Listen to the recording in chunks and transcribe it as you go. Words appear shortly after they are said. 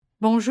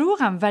Bonjour,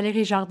 I'm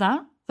Valérie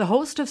Jardin, the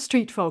host of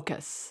Street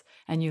Focus,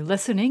 and you're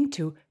listening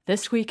to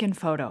This Week in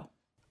Photo.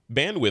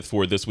 Bandwidth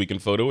for This Week in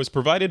Photo is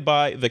provided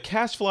by the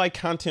CashFly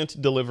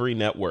Content Delivery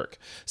Network.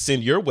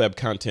 Send your web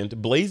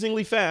content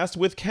blazingly fast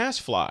with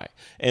CashFly.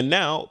 And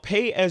now,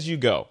 pay as you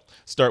go.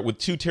 Start with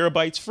 2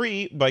 terabytes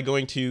free by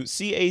going to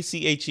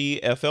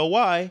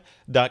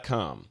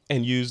CACHEFLY.com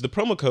and use the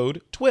promo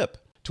code TWIP.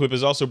 TWIP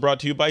is also brought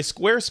to you by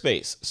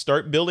Squarespace.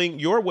 Start building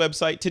your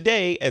website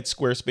today at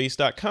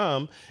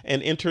squarespace.com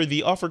and enter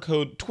the offer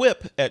code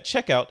TWIP at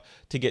checkout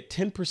to get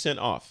 10%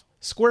 off.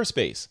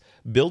 Squarespace.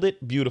 Build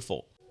it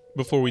beautiful.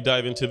 Before we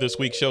dive into this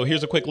week's show,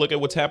 here's a quick look at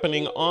what's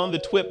happening on the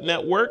TWIP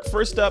network.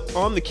 First up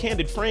on the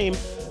Candid Frame,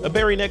 A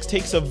Berry Next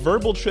takes a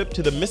verbal trip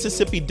to the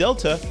Mississippi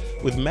Delta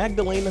with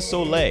Magdalena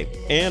Soleil.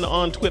 And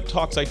on TWIP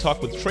Talks, I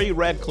talk with Trey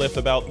Ratcliff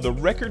about the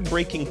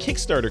record-breaking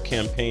Kickstarter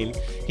campaign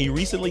he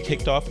recently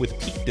kicked off with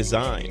Peak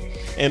Design.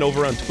 And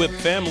over on TWIP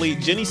Family,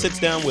 Jenny sits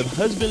down with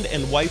husband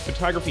and wife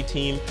photography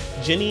team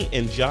Jenny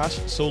and Josh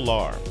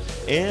Solar.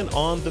 And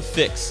on The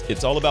Fix,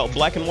 it's all about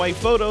black and white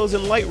photos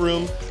in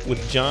Lightroom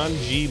with John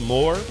G.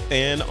 Moore.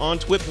 And on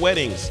TWIP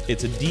Weddings,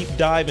 it's a deep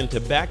dive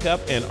into backup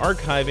and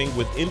archiving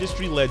with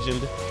industry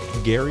legend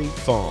Gary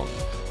Fong.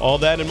 All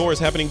that and more is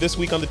happening this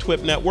week on the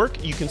TWIP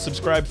network. You can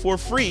subscribe for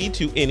free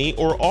to any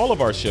or all of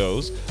our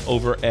shows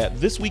over at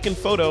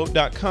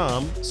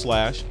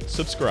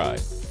thisweekinphoto.com/subscribe.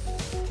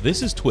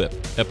 This is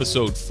TWIP,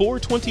 episode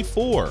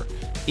 424,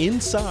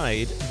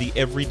 Inside the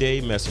Everyday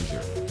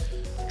Messenger.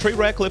 Trey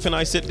Ratcliff and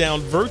I sit down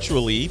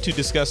virtually to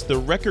discuss the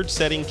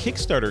record-setting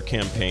Kickstarter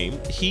campaign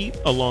he,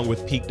 along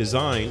with Peak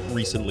Design,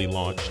 recently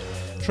launched.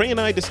 Trey and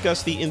I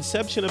discuss the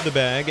inception of the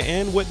bag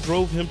and what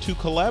drove him to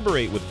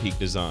collaborate with Peak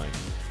Design.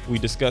 We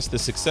discuss the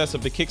success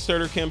of the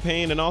Kickstarter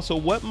campaign and also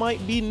what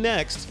might be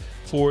next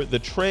for the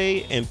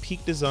Trey and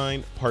Peak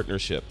Design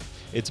partnership.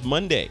 It's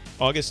Monday,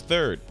 August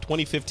 3rd,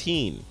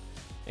 2015,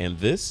 and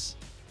this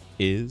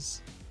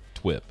is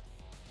TWIP.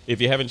 If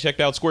you haven't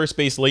checked out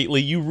Squarespace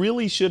lately, you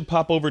really should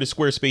pop over to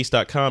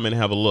squarespace.com and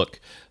have a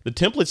look. The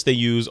templates they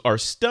use are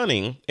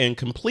stunning and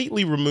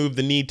completely remove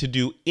the need to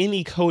do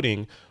any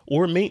coding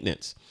or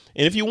maintenance.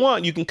 And if you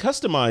want, you can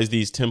customize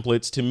these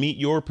templates to meet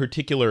your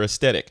particular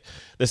aesthetic.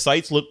 The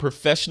sites look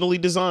professionally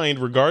designed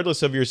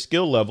regardless of your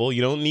skill level.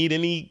 You don't need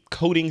any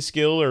coding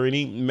skill or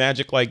any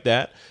magic like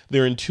that.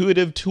 Their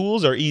intuitive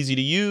tools are easy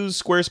to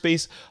use.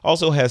 Squarespace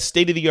also has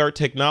state-of-the-art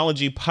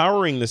technology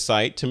powering the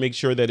site to make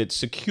sure that it's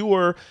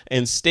secure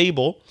and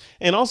stable.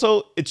 And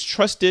also, it's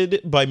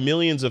trusted by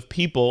millions of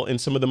people, and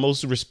some of the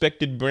most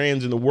respected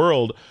brands in the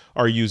world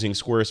are using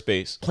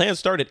Squarespace. Plans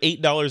start at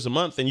 $8 a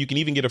month, and you can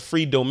even get a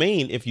free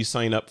domain if you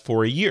sign up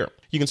for a year.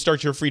 You can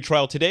start your free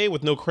trial today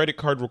with no credit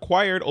card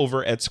required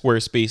over at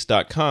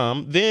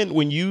squarespace.com. Then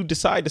when you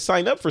decide to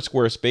sign up for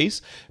Squarespace,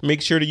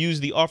 make sure to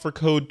use the offer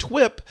code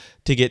TWIP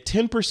to get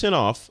 10%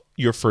 off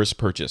your first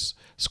purchase.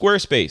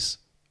 Squarespace,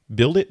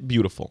 build it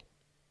beautiful.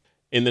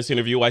 In this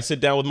interview, I sit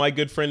down with my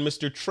good friend,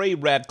 Mr. Trey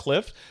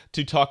Ratcliff,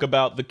 to talk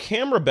about the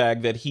camera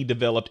bag that he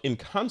developed in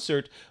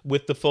concert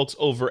with the folks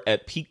over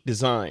at Peak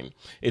Design.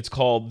 It's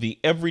called the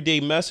Everyday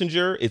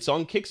Messenger. It's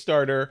on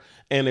Kickstarter,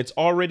 and it's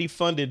already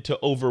funded to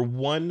over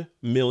 $1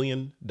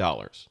 million.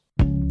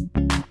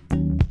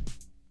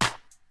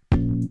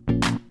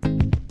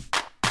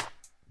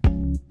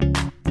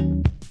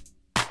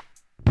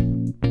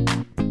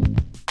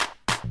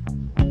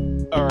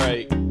 All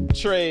right.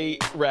 Trey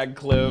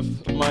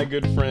Ratcliff, my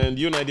good friend,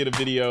 you and I did a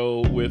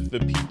video with the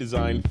Peak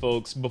Design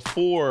folks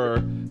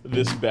before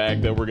this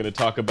bag that we're going to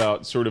talk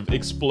about sort of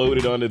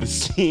exploded onto the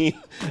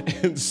scene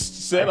and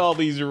set all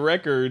these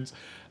records.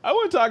 I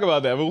want to talk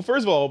about that. But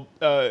first of all,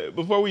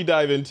 before we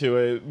dive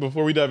into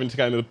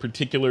kind of the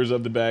particulars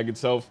of the bag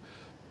itself,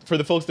 for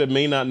the folks that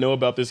may not know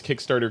about this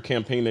Kickstarter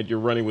campaign that you're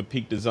running with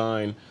Peak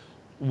Design,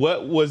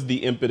 what was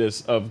the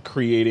impetus of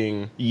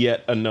creating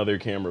yet another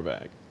camera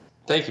bag?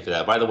 Thank you for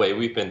that. By the way,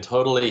 we've been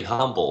totally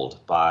humbled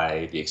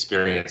by the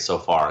experience so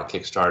far on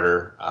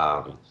Kickstarter.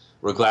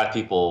 We're glad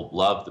people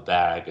love the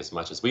bag as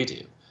much as we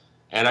do.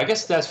 And I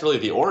guess that's really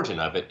the origin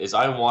of it, is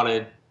I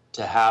wanted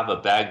to have a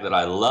bag that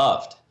I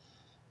loved.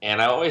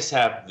 And I always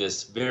have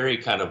this very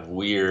kind of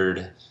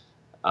weird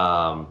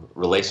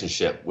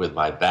relationship with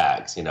my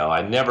bags. You know,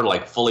 I never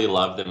fully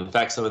love them. In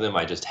fact, some of them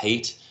I just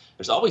hate.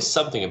 There's always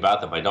something about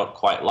them I don't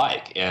quite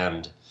like.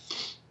 And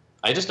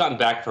I just gotten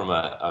back from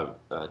a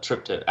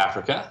trip to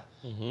Africa.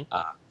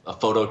 A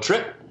photo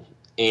trip,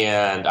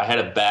 and I had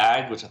a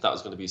bag which I thought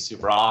was going to be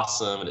super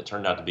awesome, and it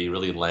turned out to be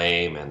really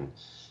lame. And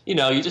you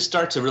just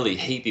start to really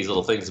hate these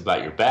little things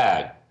about your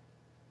bag.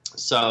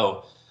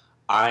 So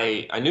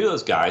I knew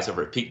those guys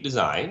over at Peak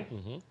Design,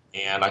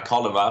 and I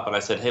called them up and I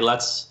said, hey,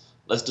 let's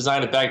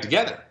design a bag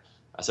together.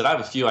 I said, I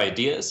have a few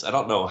ideas. I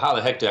don't know how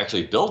the heck to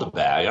actually build a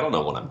bag. I don't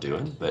know what I'm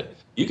doing, but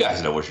you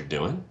guys know what you're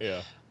doing.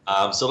 Yeah.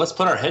 So let's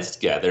put our heads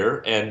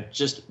together and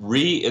just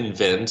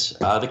reinvent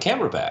the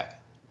camera bag.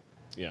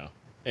 Yeah,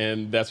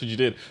 and that's what you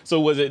did.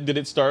 So did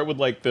it start with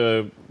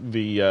the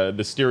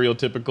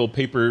stereotypical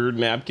paper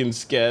napkin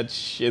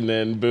sketch, and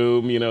then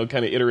boom,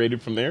 kind of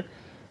iterated from there?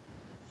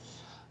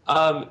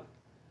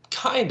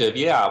 Kind of,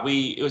 yeah.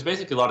 It was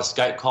basically a lot of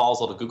Skype calls,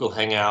 a lot of Google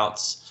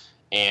Hangouts,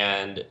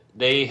 and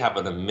they have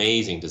an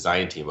amazing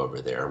design team over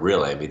there.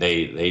 Really, I mean,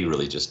 they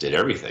really just did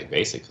everything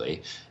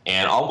basically,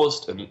 and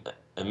almost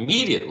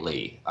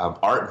immediately,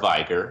 Art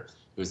Viger,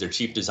 who was their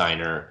chief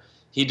designer,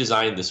 he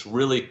designed this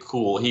really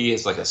cool. He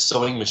has like a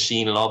sewing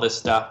machine and all this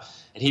stuff.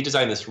 And he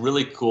designed this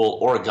really cool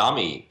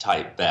origami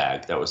type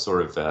bag that was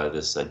sort of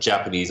this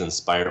Japanese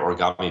inspired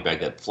origami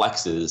bag that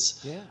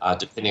flexes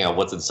depending on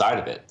what's inside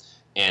of it.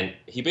 And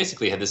he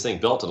basically had this thing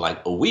built in like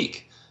a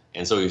week.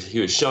 And so he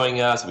was showing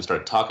us, and we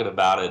started talking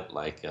about it,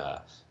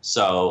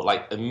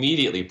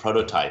 immediately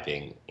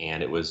prototyping.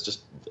 And it was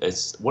just,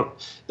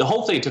 the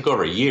whole thing took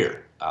over a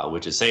year,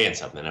 which is saying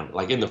something. And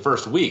like in the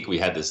first week, we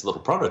had this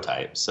little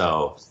prototype.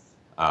 So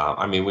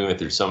we went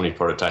through so many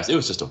prototypes. It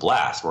was just a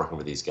blast working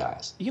with these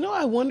guys. You know,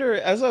 I wonder,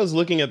 as I was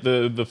looking at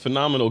the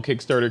phenomenal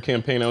Kickstarter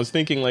campaign, I was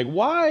thinking, like,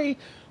 why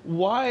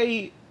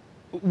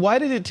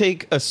did it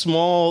take a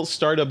small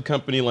startup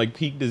company like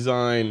Peak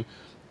Design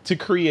to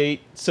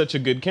create such a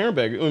good camera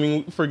bag? I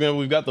mean, for example,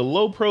 we've got the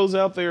Low Pros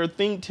out there,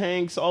 Think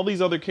Tanks, all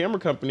these other camera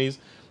companies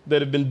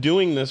that have been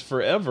doing this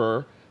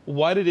forever.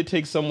 Why did it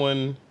take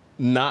someone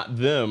not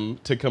them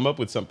to come up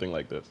with something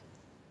like this?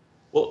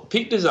 Well,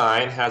 Peak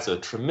Design has a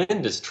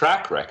tremendous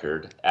track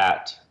record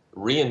at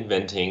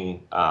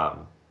reinventing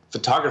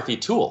photography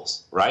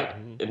tools, right?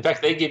 Mm-hmm. In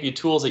fact, they give you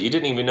tools that you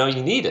didn't even know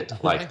you needed,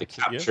 like the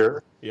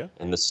capture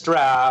and the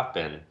strap,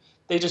 and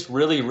they just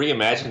really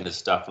reimagined this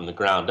stuff from the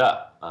ground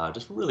up.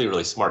 Just really,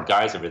 really smart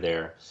guys over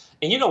there.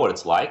 And you know what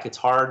it's like. It's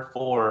hard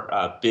for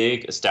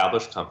big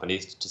established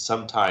companies to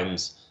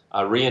sometimes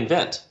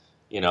reinvent.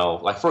 You know,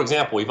 like for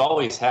example, we've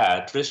always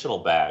had traditional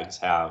bags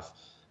have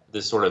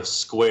this sort of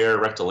square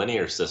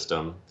rectilinear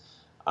system,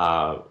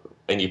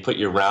 and you put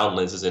your round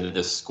lenses into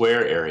this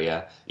square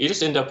area, you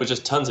just end up with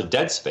just tons of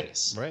dead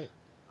space. Right.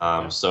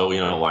 So, you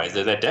know, why is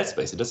there that dead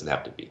space? It doesn't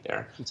have to be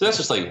there. So that's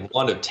just like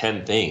one of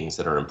 10 things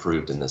that are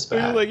improved in this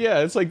bag.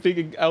 It's like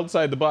thinking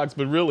outside the box,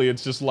 but really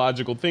it's just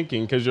logical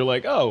thinking, because you're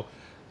like, oh,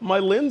 my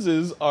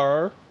lenses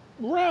are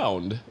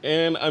round,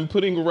 and I'm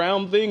putting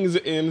round things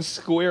in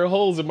square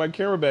holes in my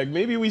camera bag.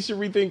 Maybe we should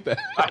rethink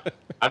that.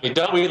 I mean,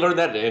 don't we learn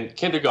that in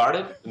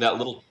kindergarten? In that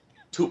little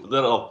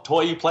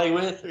toy you play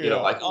with? You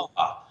know, like,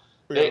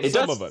 it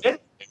does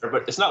fit there,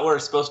 but it's not where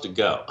it's supposed to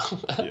go.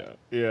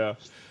 Yeah.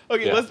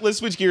 Okay, let's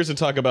switch gears and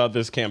talk about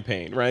this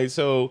campaign, right?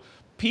 So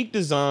Peak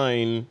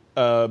Design,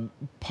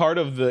 part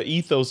of the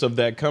ethos of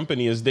that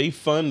company is they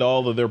fund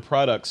all of their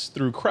products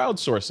through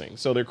crowdsourcing.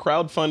 So they're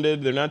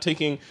crowdfunded. They're not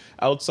taking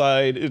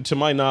outside, to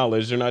my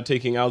knowledge, they're not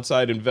taking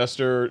outside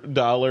investor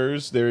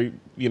dollars. They're,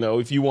 you know,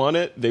 if you want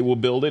it, they will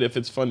build it if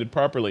it's funded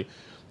properly.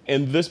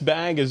 And this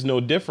bag is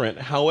no different.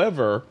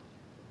 However,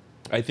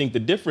 I think the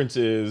difference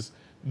is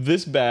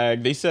this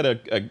bag, they set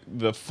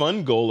the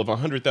fund goal of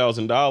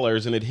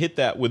 $100,000, and it hit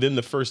that within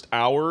the first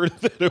hour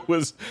that it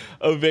was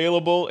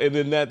available. And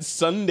then that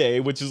Sunday,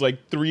 which is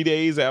like 3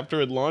 days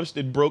after it launched,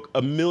 it broke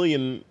 $1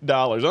 million.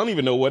 I don't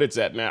even know what it's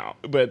at now,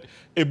 but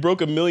it broke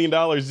 $1 million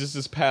just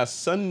this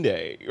past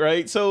Sunday,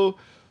 right? So,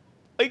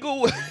 like,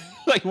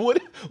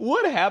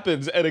 what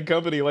happens at a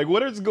company? Like,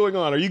 what is going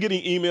on? Are you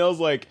getting emails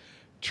like,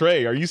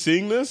 Trey, are you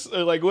seeing this?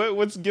 Or like,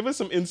 give us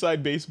some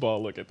inside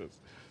baseball look at this.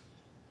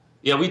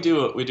 Yeah, we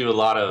do a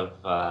lot of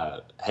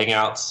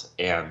hangouts,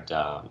 and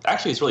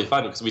actually it's really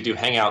fun because we do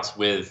hangouts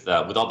with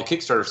all the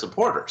Kickstarter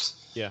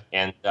supporters. Yeah.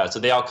 And so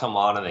they all come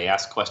on and they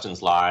ask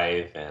questions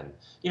live, and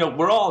you know,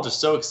 we're all just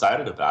so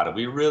excited about it.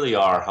 We really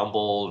are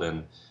humbled,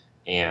 and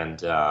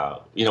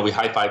you know, we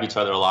high five each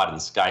other a lot in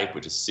Skype,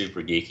 which is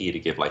super geeky to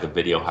give like a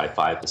video high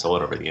five and so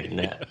on over the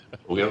internet.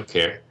 We don't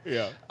care.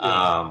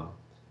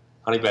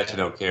 Honey Badger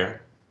don't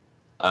care.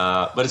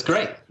 But it's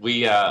great.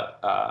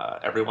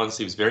 Everyone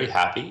seems very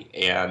happy.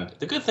 And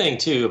the good thing,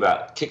 too,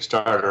 about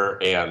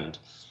Kickstarter and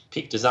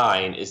Peak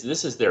Design is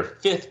this is their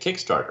 5th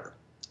Kickstarter.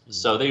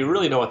 So they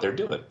really know what they're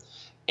doing.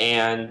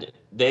 And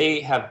they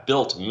have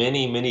built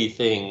many, many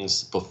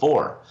things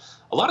before.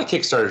 A lot of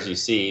Kickstarters you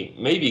see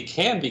maybe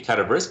can be kind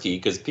of risky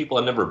because people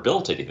have never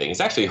built anything. It's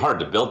actually hard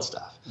to build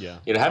stuff. Yeah.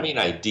 You know, having an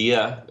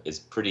idea is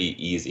pretty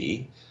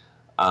easy.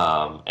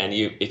 And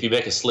if you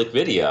make a slick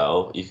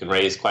video, you can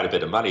raise quite a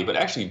bit of money. But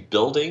actually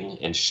building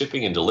and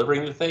shipping and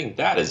delivering the thing,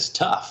 that is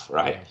tough,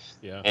 right?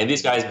 Yeah. And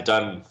these guys have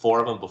done 4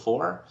 of them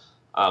before.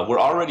 We're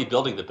already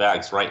building the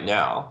bags right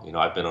now. You know,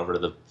 I've been over to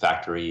the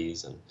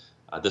factories and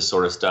this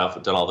sort of stuff.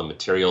 We've done all the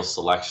material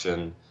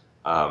selection.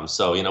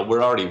 So, you know,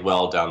 we're already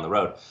well down the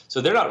road.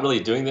 So they're not really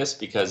doing this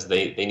because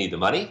they need the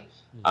money.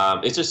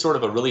 It's just sort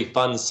of a really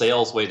fun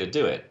sales way to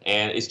do it.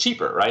 And it's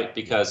cheaper, right?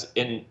 Because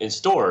in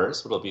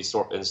stores, it'll be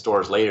in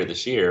stores later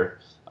this year,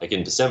 like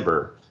in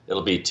December,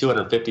 it'll be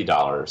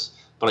 $250.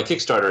 But on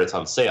Kickstarter, it's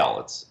on sale.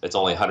 It's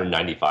only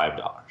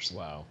 $195.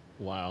 Wow.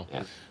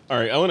 Yeah. All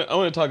right, I want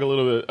to talk a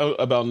little bit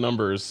about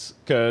numbers,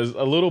 because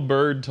a little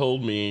bird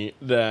told me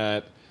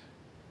that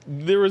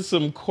there was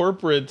some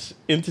corporate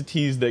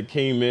entities that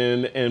came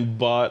in and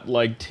bought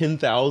like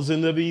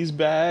 10,000 of these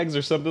bags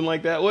or something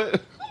like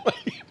that.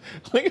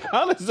 Like,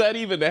 how does that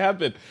even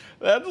happen?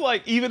 That's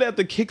like, even at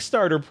the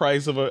Kickstarter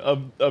price of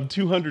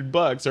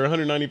 $200 or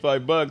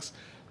 $195,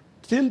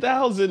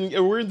 10,000,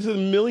 we're into the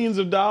millions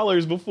of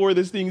dollars before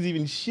this thing's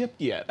even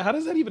shipped yet. How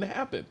does that even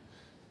happen?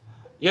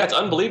 Yeah, it's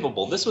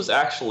unbelievable. This was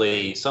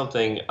actually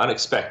something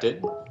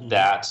unexpected,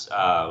 that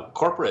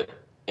corporate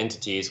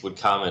entities would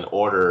come and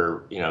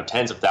order,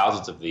 tens of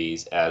thousands of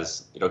these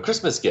as,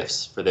 Christmas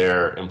gifts for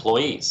their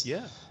employees.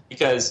 Yeah.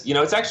 Because,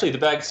 it's actually, the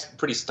bag's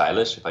pretty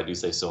stylish, if I do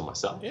say so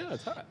myself. Yeah,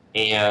 it's hot.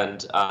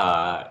 And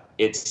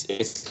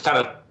it's kind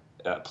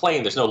of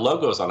plain. There's no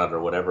logos on it or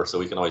whatever, so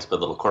we can always put a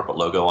little corporate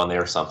logo on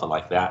there or something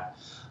like that.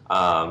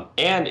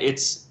 And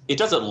it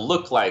doesn't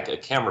look like a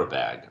camera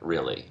bag,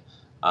 really.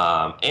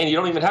 And you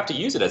don't even have to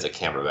use it as a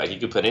camera bag. You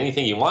can put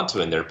anything you want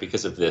to in there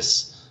because of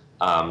this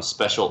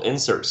special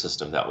insert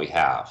system that we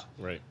have.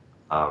 Right.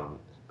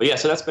 But yeah,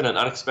 so that's been an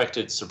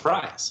unexpected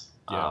surprise.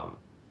 Yeah.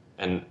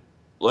 And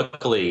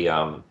luckily,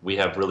 we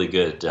have really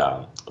good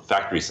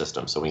factory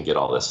systems, so we can get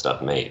all this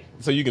stuff made.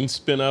 So you can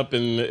spin up,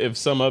 and if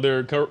some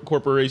other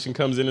corporation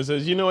comes in and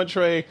says, you know what,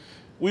 Trey,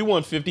 we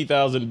want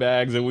 50,000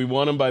 bags, and we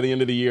want them by the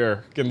end of the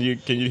year. Can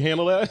you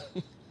handle that?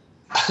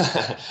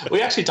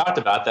 We actually talked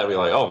about that. We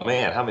were like, oh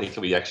man, how many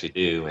can we actually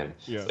do? And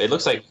It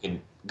looks like we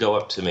can go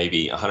up to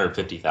maybe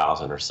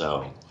 150,000 or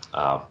so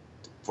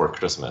for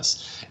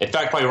Christmas. In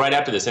fact, probably right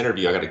after this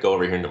interview, I got to go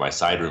over here into my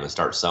side room and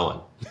start sewing.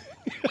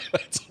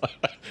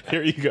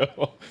 Here you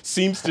go.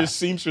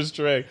 Seamstress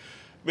Trey.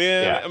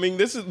 Man, yeah. I mean,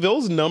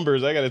 those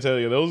numbers, I got to tell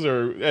you,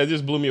 it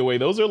just blew me away.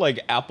 Those are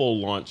like Apple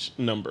launch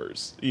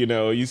numbers.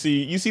 You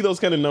see those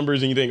kind of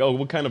numbers and you think, oh,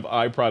 what kind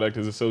of product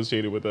is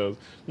associated with those?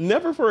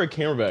 Never for a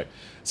camera bag.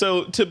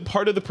 So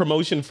part of the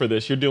promotion for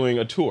this, you're doing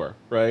a tour,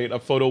 right? A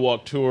photo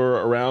walk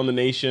tour around the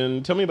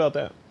nation. Tell me about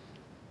that.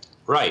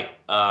 Right.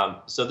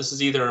 So this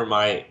is either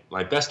my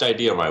best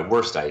idea or my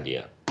worst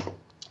idea,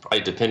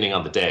 probably depending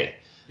on the day.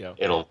 Yeah.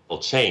 It'll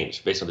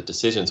change based on the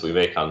decisions we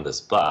make on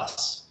this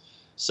bus.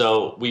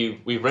 So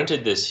we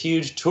rented this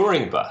huge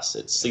touring bus.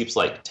 It sleeps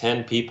like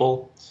 10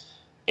 people,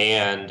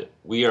 and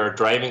we are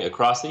driving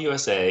across the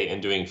USA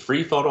and doing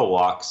free photo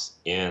walks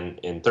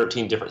in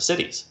 13 different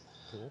cities.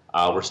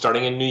 Cool. We're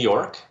starting in New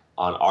York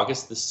on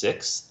August the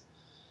 6th,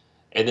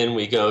 and then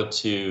we go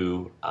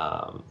to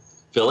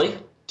Philly,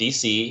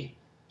 DC,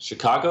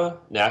 Chicago,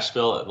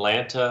 Nashville,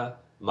 Atlanta,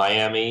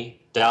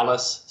 Miami,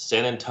 Dallas,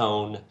 San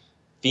Antonio,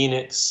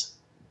 Phoenix,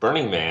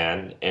 Burning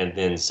Man, and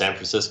then San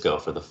Francisco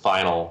for the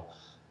final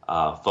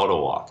photo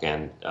walk.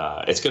 And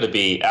it's going to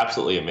be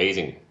absolutely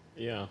amazing.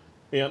 Yeah.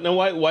 Yeah. Now,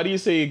 why do you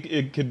say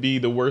it could be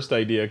the worst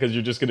idea? Because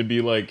you're just going to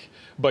be like,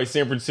 by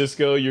San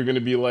Francisco, you're going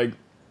to be like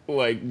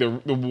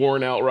the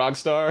worn out rock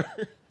star?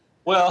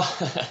 Well,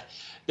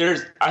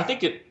 I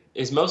think it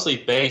is mostly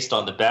based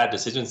on the bad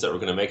decisions that we're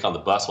going to make on the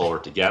bus while we're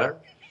together.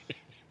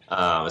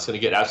 It's going to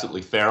get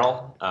absolutely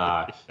feral.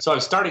 So I'm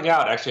starting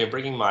out, actually, I'm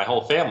bringing my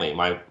whole family,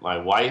 my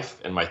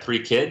wife and my 3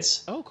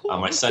 kids. Oh, cool.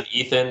 My son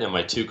Ethan and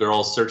my 2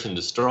 girls, Search and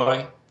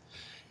Destroy.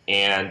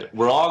 And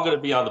we're all going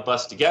to be on the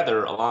bus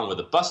together along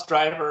with a bus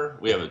driver.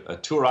 We have a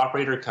tour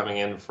operator coming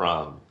in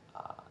from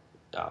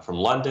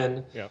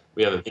London. Yeah.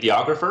 We have a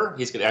videographer.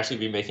 He's going to actually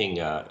be making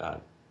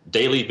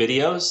daily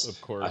videos, of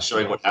course,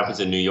 showing what happens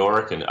in New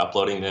York and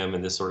uploading them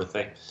and this sort of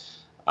thing.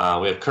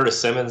 We have Curtis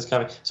Simmons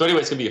coming. So anyway,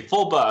 it's going to be a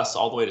full bus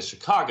all the way to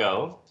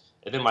Chicago,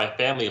 and then my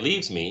family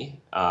leaves me.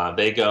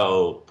 They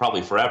go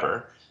probably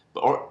forever,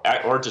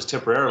 or just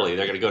temporarily.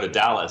 They're going to go to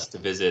Dallas to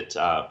visit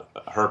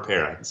her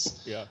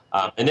parents. Yeah.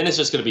 And then it's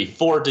just going to be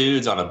 4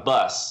 dudes on a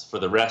bus for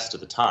the rest of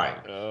the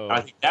time. Oh. And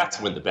I think that's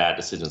when the bad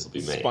decisions will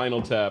be made.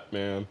 Spinal Tap,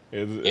 man.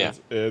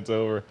 It's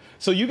over.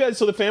 So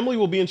the family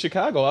will be in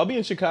Chicago. I'll be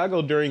in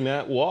Chicago during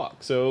that walk,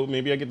 so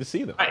maybe I get to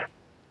see them. Right.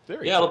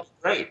 It'll be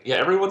great. Yeah,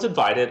 everyone's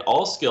invited,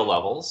 all skill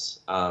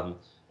levels. And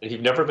if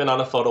you've never been on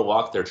a photo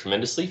walk, they're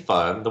tremendously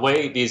fun. The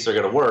way these are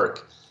going to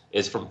work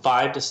is from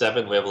 5 to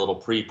 7, we have a little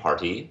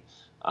pre-party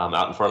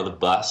out in front of the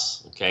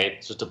bus. Okay,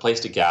 it's just a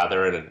place to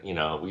gather,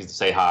 and we can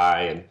say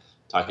hi and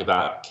talk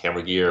about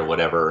camera gear or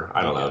whatever.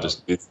 I don't know,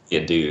 just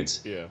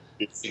dudes. Yeah,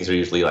 these things are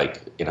usually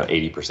like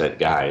 80%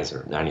 guys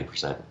or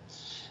 90%.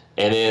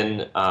 And then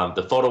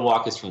the photo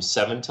walk is from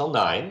 7 till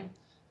 9.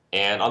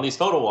 And on these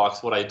photo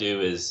walks, what I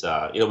do is,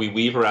 we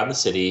weave around the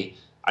city.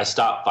 I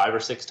stop 5 or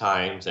 6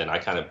 times, and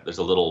there's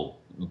a little,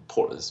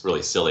 it's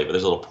really silly, but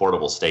there's a little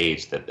portable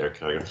stage that they're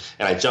coming,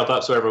 and I jump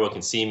up so everyone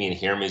can see me and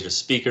hear me. There's a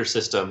speaker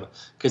system,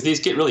 because these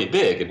get really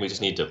big, and we just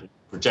need to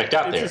project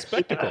out there. It's a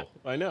spectacle.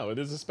 I know, it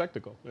is a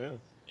spectacle, yeah.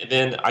 And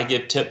then I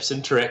give tips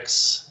and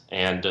tricks,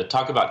 and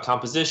talk about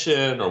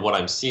composition, or what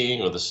I'm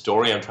seeing, or the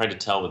story I'm trying to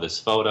tell with this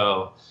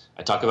photo.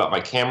 I talk about my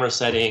camera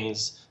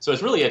settings, so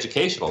it's really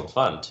educational and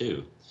fun,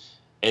 too.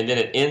 And then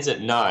it ends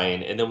at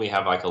 9, and then we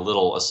have like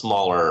a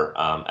smaller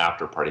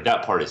after party.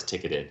 That part is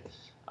ticketed,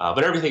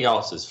 but everything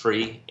else is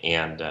free,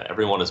 and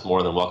everyone is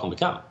more than welcome to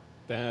come.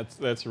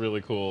 That's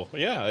really cool.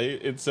 Yeah,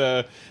 it's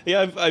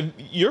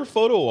your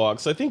photo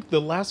walks. I think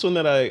the last one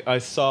that I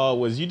saw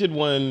was you did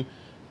one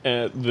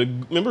at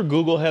remember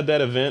Google had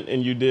that event,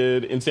 and you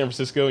did in San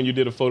Francisco, and you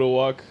did a photo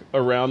walk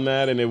around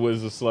that, and it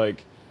was just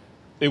like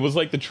It was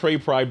like the Trey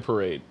Pride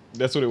Parade.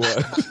 That's what it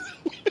was.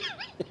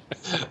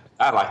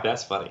 I like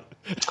that's funny.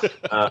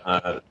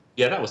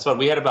 Yeah, that was fun.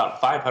 We had about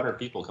 500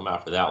 people come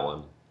out for that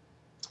one.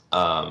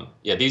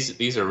 Yeah,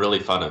 these are really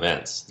fun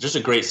events. Just a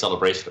great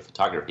celebration of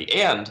photography.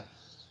 And,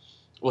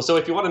 well, so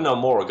if you want to know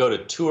more, go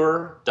to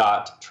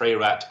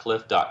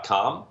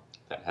tour.treyratcliff.com.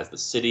 That has the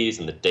cities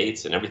and the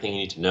dates and everything you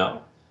need to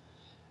know.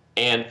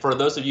 And for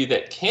those of you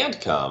that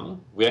can't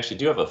come, we actually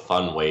do have a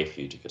fun way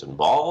for you to get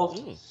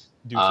involved.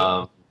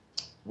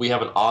 We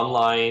have an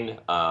online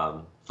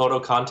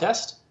photo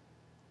contest,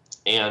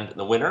 and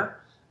the winner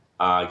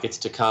gets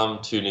to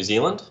come to New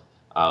Zealand.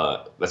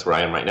 That's where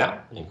I am right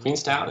now, in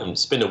Queenstown, and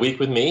spend a week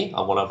with me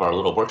on one of our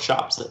little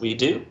workshops that we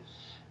do.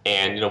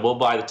 And, we'll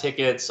buy the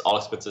tickets, all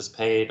expenses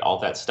paid, all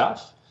that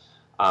stuff.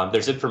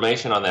 There's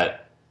information on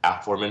that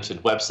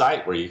aforementioned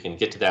website where you can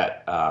get to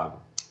that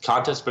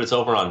contest, but it's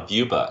over on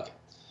ViewBug.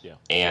 Yeah.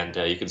 And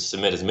you can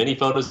submit as many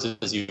photos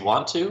as you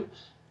want to,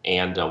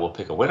 and we'll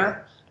pick a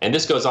winner. And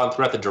this goes on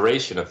throughout the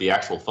duration of the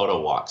actual photo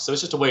walk. So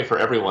it's just a way for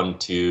everyone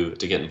to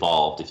get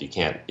involved if you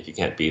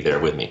can't be there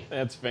with me.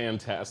 That's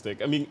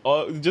fantastic. I mean,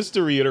 just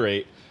to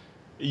reiterate,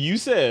 you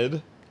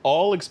said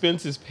all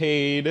expenses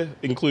paid,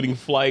 including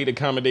flight,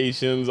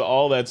 accommodations,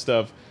 all that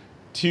stuff,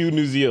 to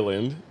New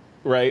Zealand,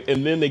 right?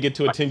 And then they get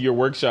to attend your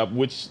workshop,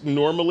 which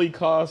normally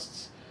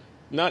costs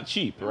not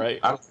cheap, right?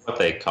 I don't know what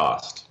they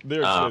cost.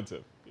 They're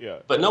expensive, yeah.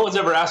 But no one's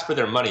ever asked for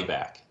their money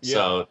back,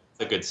 so it's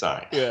a good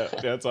sign. Yeah,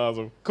 that's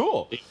awesome.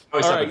 Cool. All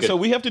right, so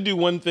we have to do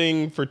one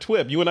thing for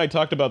TWIP. You and I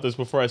talked about this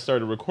before I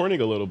started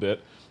recording a little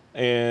bit,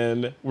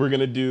 and we're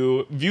going to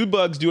do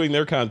ViewBug's doing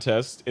their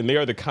contest, and they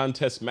are the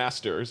contest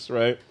masters,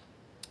 right?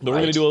 But we're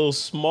going to do a little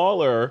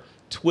smaller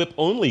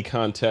TWIP-only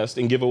contest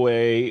and give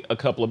away a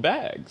couple of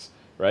bags,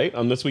 right,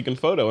 on This Week in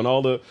Photo.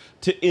 And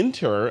to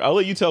enter, I'll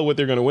let you tell what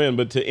they're going to win,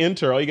 but to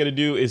enter, all you got to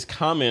do is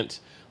comment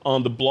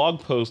on the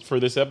blog post for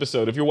this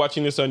episode. If you're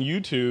watching this on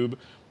YouTube,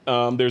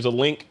 there's a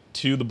link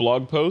to the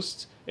blog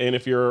post. And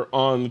if you're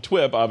on the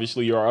TWIP,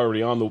 obviously you're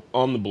already on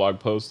the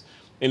blog post.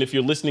 And if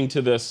you're listening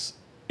to this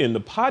in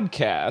the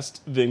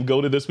podcast, then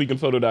go to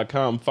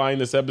thisweekinphoto.com, find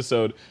this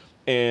episode,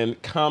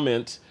 and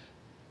comment.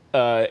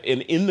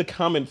 And in the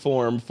comment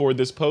form for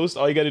this post,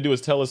 all you got to do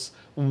is tell us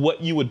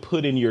what you would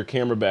put in your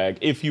camera bag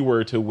if you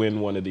were to win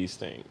one of these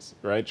things,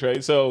 right, Trey?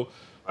 So,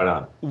 right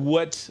on.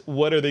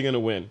 What are they going to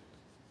win?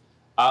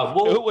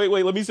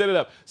 Wait, let me set it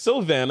up.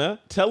 So, Vanna,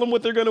 tell them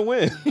what they're going to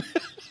win.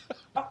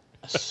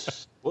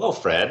 Well,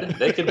 Fred,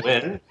 they could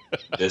win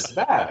this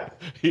bag.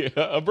 Yeah,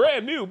 a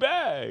brand new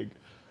bag.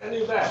 Brand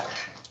new bag.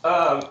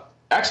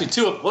 Actually,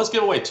 let's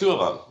give away two of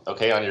them.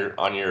 Okay,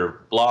 on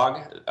your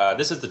blog.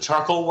 This is the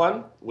charcoal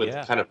one with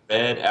kind of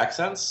red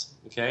accents.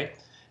 Okay,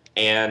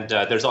 and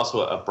there's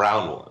also a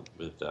brown one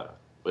with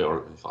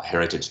or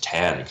heritage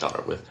tan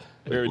color with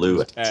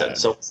blue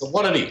accents. So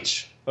one of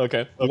each.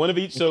 Okay, one of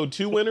each. So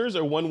two winners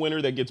or one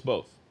winner that gets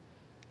both.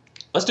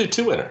 Let's do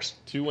two winners.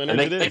 Two winners.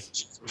 And they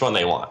choose which one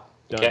they want.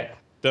 Done. Okay.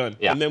 Done.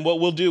 Yeah. And then what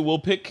we'll do, we'll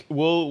pick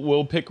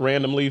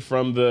randomly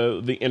from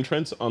the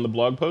entrance on the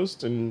blog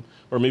post,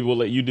 or maybe we'll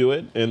let you do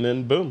it, and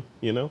then boom,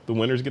 the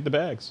winners get the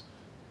bags.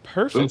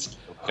 Perfect.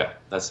 Okay,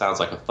 that sounds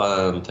like a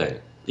fun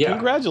thing. Yeah.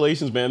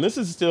 Congratulations, man. This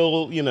is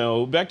still,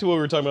 back to what we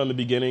were talking about in the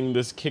beginning,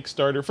 this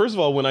Kickstarter. First of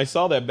all, when I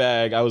saw that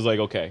bag, I was like,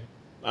 okay,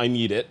 I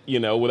need it,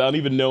 without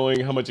even knowing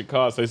how much it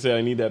costs. I said,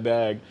 I need that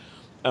bag.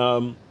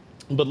 But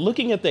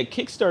looking at that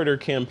Kickstarter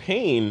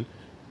campaign,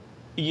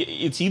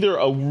 it's either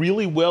a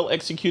really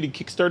well-executed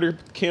Kickstarter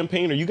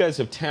campaign or you guys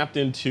have tapped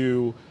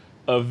into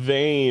a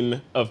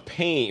vein of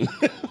pain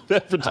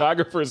that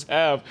photographers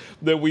have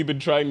that we've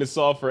been trying to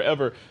solve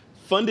forever.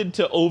 Funded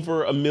to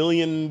over $1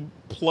 million+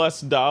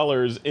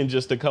 in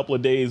just a couple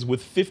of days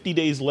with 50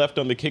 days left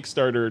on the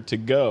Kickstarter to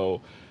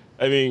go.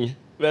 I mean,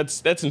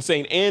 that's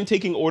insane. And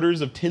taking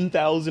orders of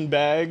 10,000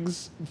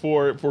 bags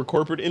for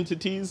corporate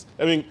entities.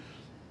 I mean,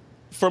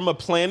 from a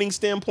planning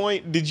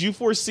standpoint, did you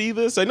foresee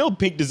this? I know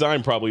Peak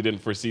Design probably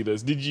didn't foresee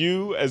this. Did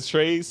you, as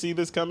Trey, see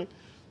this coming?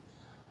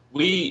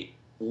 We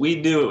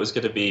knew it was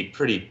going to be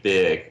pretty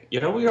big.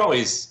 We're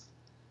always,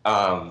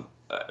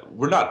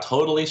 we're not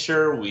totally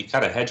sure. We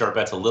kind of hedge our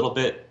bets a little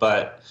bit,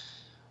 but,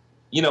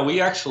 we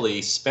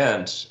actually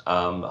spent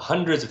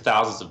hundreds of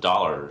thousands of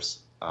dollars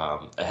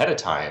ahead of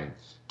time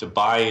to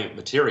buy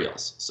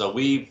materials. So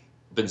we've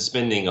been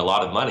spending a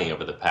lot of money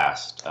over the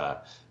past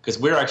because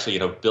we're actually,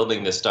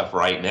 building this stuff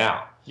right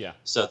now. Yeah.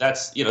 So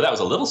that's, that was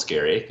a little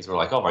scary because we're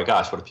like, oh my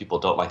gosh, what if people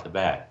don't like the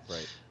bag?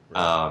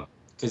 Right.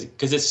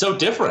 Because it's so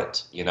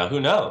different. Who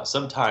knows?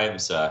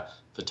 Sometimes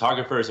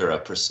photographers are a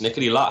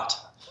persnickety lot,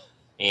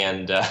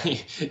 and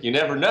you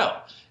never know.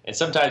 And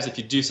sometimes if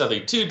you do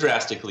something too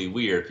drastically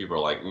weird, people are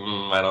like,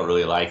 I don't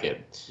really like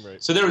it.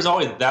 Right. So there was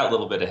always that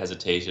little bit of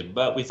hesitation,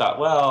 but we thought,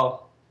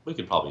 well, we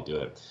could probably do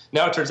it.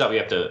 Now it turns out we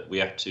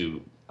have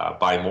to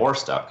buy more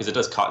stuff because it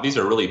does cost. These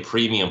are really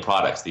premium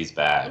products. These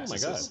bags. Oh my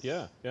God!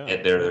 Yeah.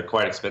 And they're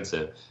quite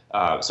expensive.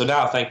 So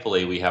now,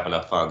 thankfully, we have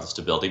enough funds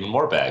to build even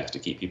more bags to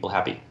keep people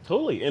happy.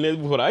 Totally.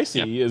 And what I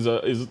see is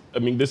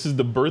this is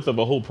the birth of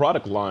a whole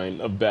product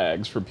line of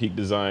bags for Peak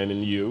Design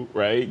and you,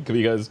 right?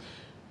 Because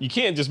you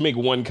can't just make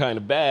one kind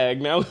of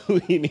bag. Now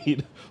we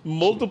need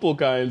multiple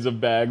kinds of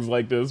bags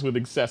like this with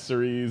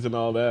accessories and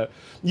all that.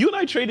 You and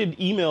I traded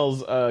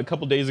emails a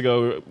couple days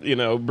ago,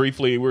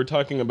 briefly. We were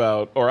talking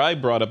about, or I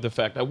brought up the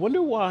fact, I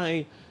wonder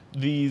why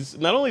these,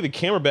 not only the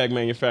camera bag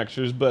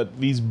manufacturers, but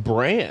these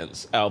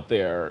brands out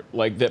there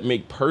like that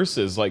make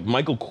purses, like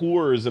Michael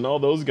Kors and all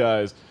those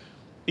guys,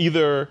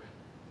 either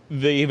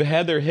they've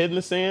had their head in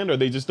the sand or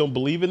they just don't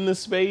believe in this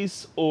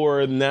space,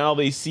 or now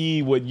they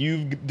see what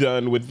you've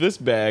done with this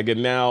bag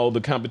and now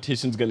the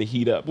competition's going to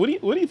heat up. What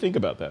do you think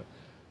about that?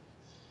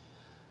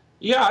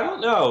 Yeah, I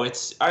don't know.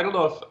 I don't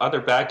know if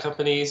other bag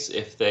companies,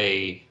 if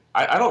they,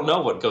 I don't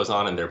know what goes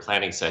on in their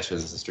planning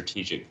sessions and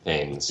strategic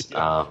things.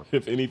 Yeah,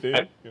 if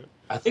anything.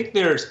 I think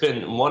there's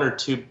been one or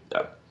two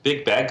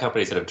big bag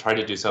companies that have tried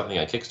to do something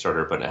on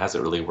Kickstarter, but it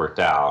hasn't really worked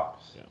out.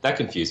 Yeah. That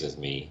confuses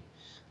me.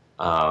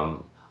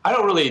 I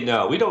don't really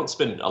know. We don't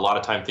spend a lot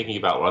of time thinking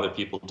about what other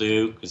people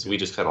do because we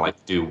just kind of like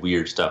to do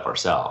weird stuff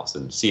ourselves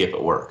and see if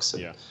it works.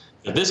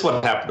 And this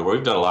one happened to where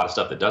we've done a lot of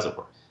stuff that doesn't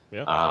work.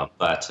 Yeah.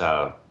 But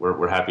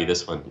we're happy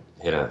this one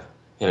hit a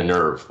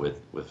nerve with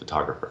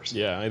photographers.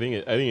 Yeah, I think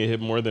it hit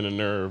more than a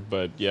nerve,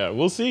 but yeah,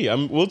 we'll see.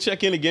 We'll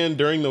check in again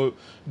during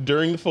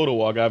the photo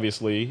walk,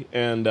 obviously,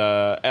 and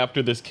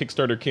after this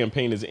Kickstarter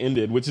campaign is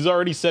ended, which is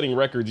already setting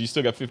records. You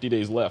still got 50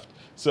 days left,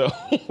 so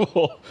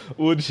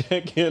we'll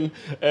check in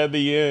at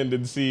the end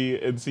and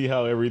see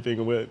how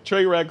everything went.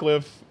 Trey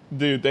Ratcliff,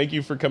 dude, thank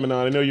you for coming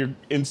on. I know you're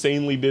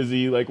insanely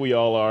busy, like we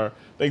all are.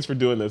 Thanks for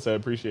doing this. I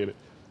appreciate it.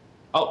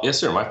 Oh, yes,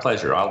 sir. My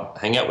pleasure. I'll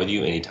hang out with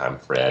you anytime,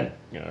 Fred.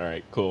 All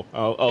right, cool.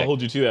 I'll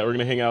hold you to that. We're going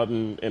to hang out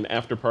in an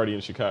after party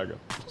in Chicago.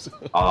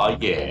 Oh,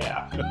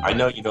 yeah. I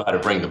know you know how to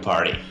bring the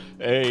party.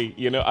 Hey,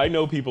 I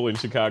know people in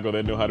Chicago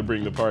that know how to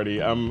bring the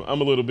party. I'm a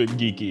little bit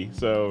geeky,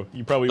 so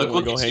you probably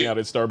want to go hang out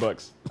at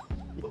Starbucks.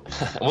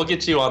 We'll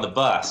get you on the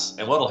bus,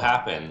 and what'll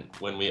happen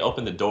when we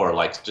open the door,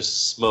 like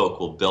just smoke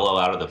will billow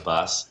out of the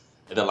bus,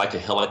 and then like a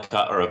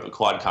helicopter or a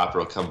quadcopter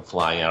will come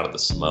flying out of the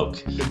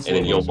smoke, and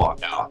then you'll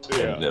walk out.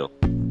 Yeah. And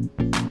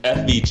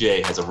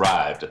FBJ has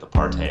arrived at the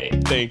party.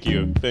 Thank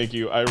you.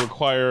 I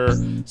require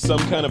some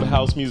kind of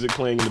house music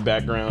playing in the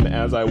background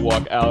as I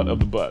walk out of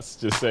the bus.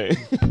 Just saying.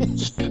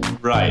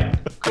 Right,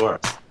 of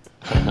course.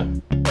 All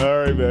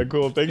right, man.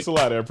 Cool. Thanks a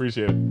lot. I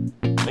appreciate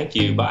it. Thank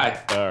you. Bye.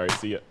 All right.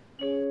 See ya.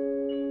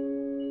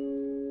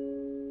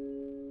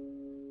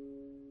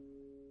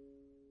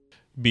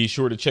 Be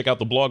sure to check out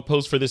the blog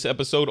post for this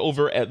episode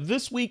over at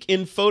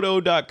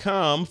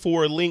thisweekinphoto.com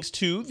for links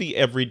to the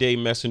Everyday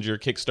Messenger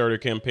Kickstarter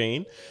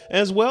campaign,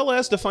 as well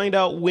as to find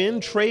out when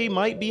Trey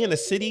might be in a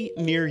city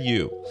near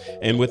you.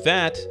 And with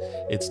that,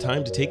 it's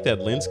time to take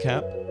that lens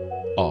cap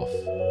off.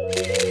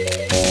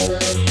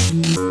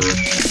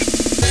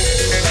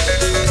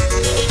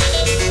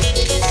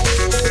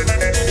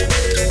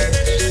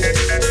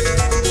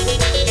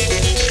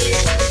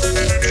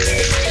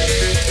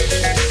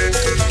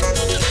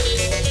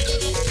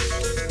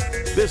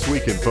 This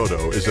Week in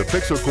Photo is a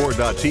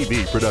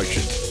Pixelcore.tv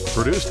production,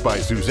 produced by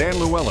Suzanne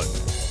Llewellyn,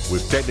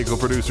 with technical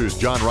producers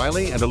John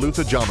Riley and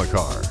Alutha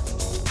Jamakar.